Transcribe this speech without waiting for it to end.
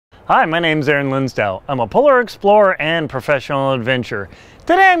Hi, my name's Linsdau. I'm a polar explorer and professional adventurer.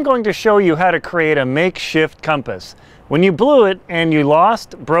 Today I'm going to show you how to create a makeshift compass. When you blew it and you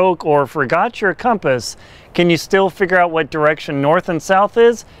lost, broke, or forgot your compass, can you still figure out what direction north and south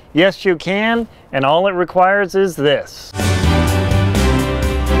is? Yes, you can, and all it requires is this.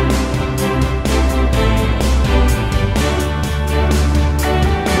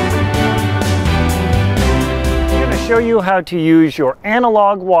 Show you how to use your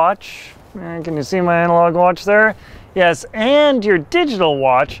analog watch. Can you see my analog watch there? Yes, and your digital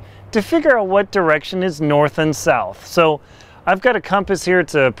watch to figure out what direction is north and south. So I've got a compass here.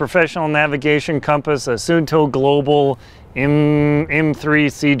 It's a professional navigation compass, a Sunto Global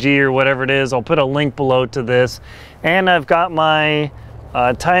M3CG or whatever it is. I'll put a link below to this. And I've got my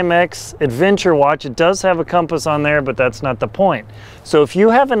Timex Adventure watch. It does have a compass on there, but that's not the point. So if you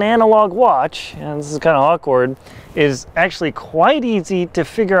have an analog watch, and this is kind of awkward, it is actually quite easy to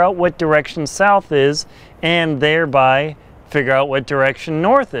figure out what direction south is and thereby figure out what direction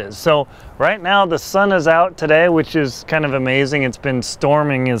north is. So right now the sun is out today, which is kind of amazing. It's been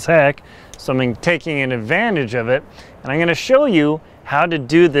storming as heck, so I'm taking an advantage of it, and I'm going to show you how to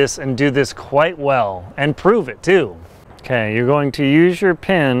do this and do this quite well and prove it too. Okay, you're going to use your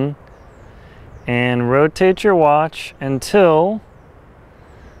pin and rotate your watch until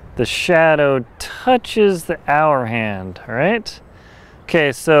the shadow touches the hour hand, all right?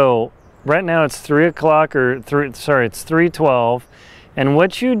 Okay, so right now it's 3 o'clock, or it's 3:12, and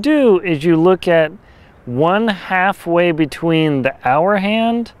what you do is you look at one halfway between the hour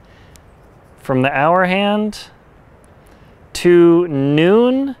hand, from the hour hand to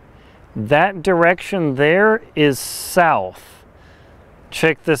noon. That direction there is south.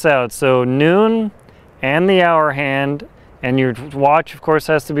 Check this out. So noon and the hour hand, and your watch of course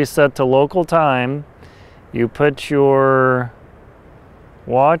has to be set to local time. You put your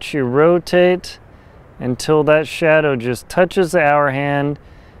watch, you rotate until that shadow just touches the hour hand,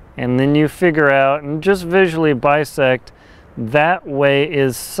 and then you figure out and just visually bisect that way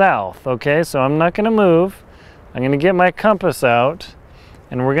is south. Okay, so I'm not going to move. I'm going to get my compass out,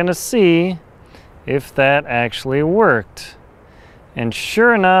 and we're going to see if that actually worked. And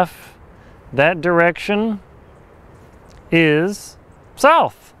sure enough, that direction is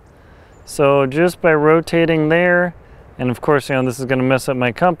south. So just by rotating there, and of course, you know, this is going to mess up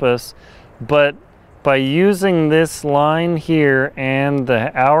my compass, but by using this line here and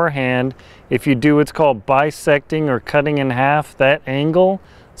the hour hand, if you do what's called bisecting or cutting in half that angle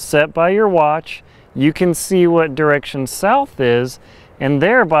set by your watch, you can see what direction south is, and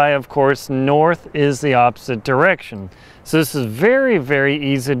thereby, of course, north is the opposite direction. So this is very, very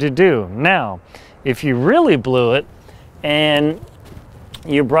easy to do. Now, if you really blew it and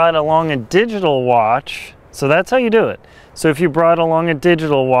you brought along a digital watch, so that's how you do it. So if you brought along a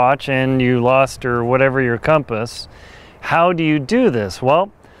digital watch and you lost or whatever your compass, how do you do this?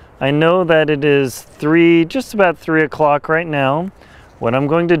 Well, I know that it is just about 3 o'clock right now. What I'm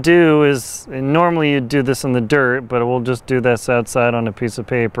going to do is, normally you'd do this in the dirt, but we'll just do this outside on a piece of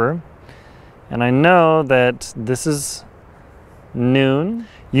paper. And I know that this is noon.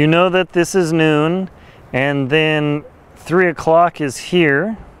 You know that this is noon, and then 3 o'clock is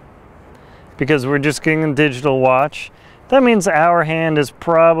here, because we're just getting a digital watch. That means the hour hand is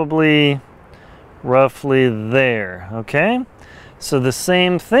probably roughly there, okay? So the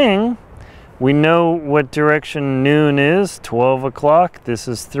same thing. We know what direction noon is, 12 o'clock. This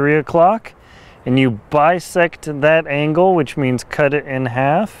is 3 o'clock. And you bisect that angle, which means cut it in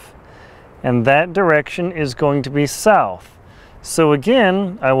half. And that direction is going to be south. So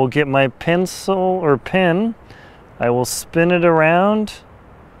again, I will get my pencil or pen. I will spin it around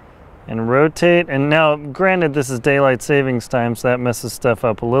and rotate. And now, granted, this is daylight savings time, so that messes stuff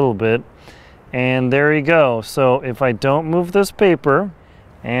up a little bit. And there you go. So if I don't move this paper,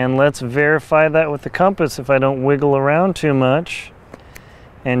 and let's verify that with the compass if I don't wiggle around too much.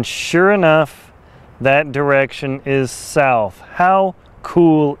 And sure enough, that direction is south. How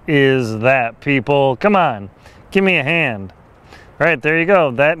cool is that, people? Come on, give me a hand. All right, there you go.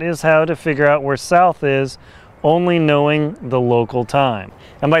 That is how to figure out where south is, only knowing the local time.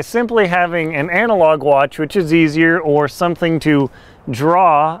 And by simply having an analog watch, which is easier, or something to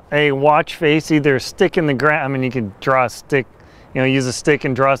draw a watch face, either a stick in the ground. I mean, you could draw a stick, you know, use a stick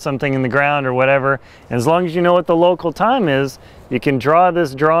and draw something in the ground or whatever. And as long as you know what the local time is, you can draw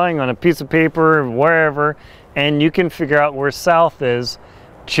this drawing on a piece of paper or wherever, and you can figure out where south is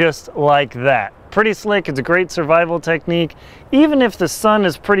just like that. Pretty slick. It's a great survival technique. Even if the sun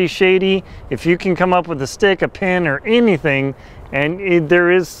is pretty shady, if you can come up with a stick, a pin, or anything, and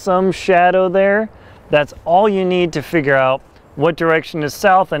there is some shadow there, that's all you need to figure out what direction is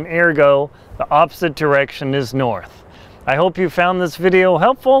south, and ergo, the opposite direction is north. I hope you found this video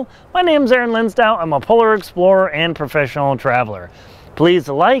helpful. My name is Linsdau. I'm a polar explorer and professional traveler. Please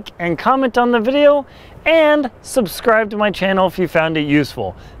like and comment on the video and subscribe to my channel if you found it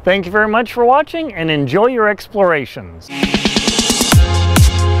useful. Thank you very much for watching and enjoy your explorations.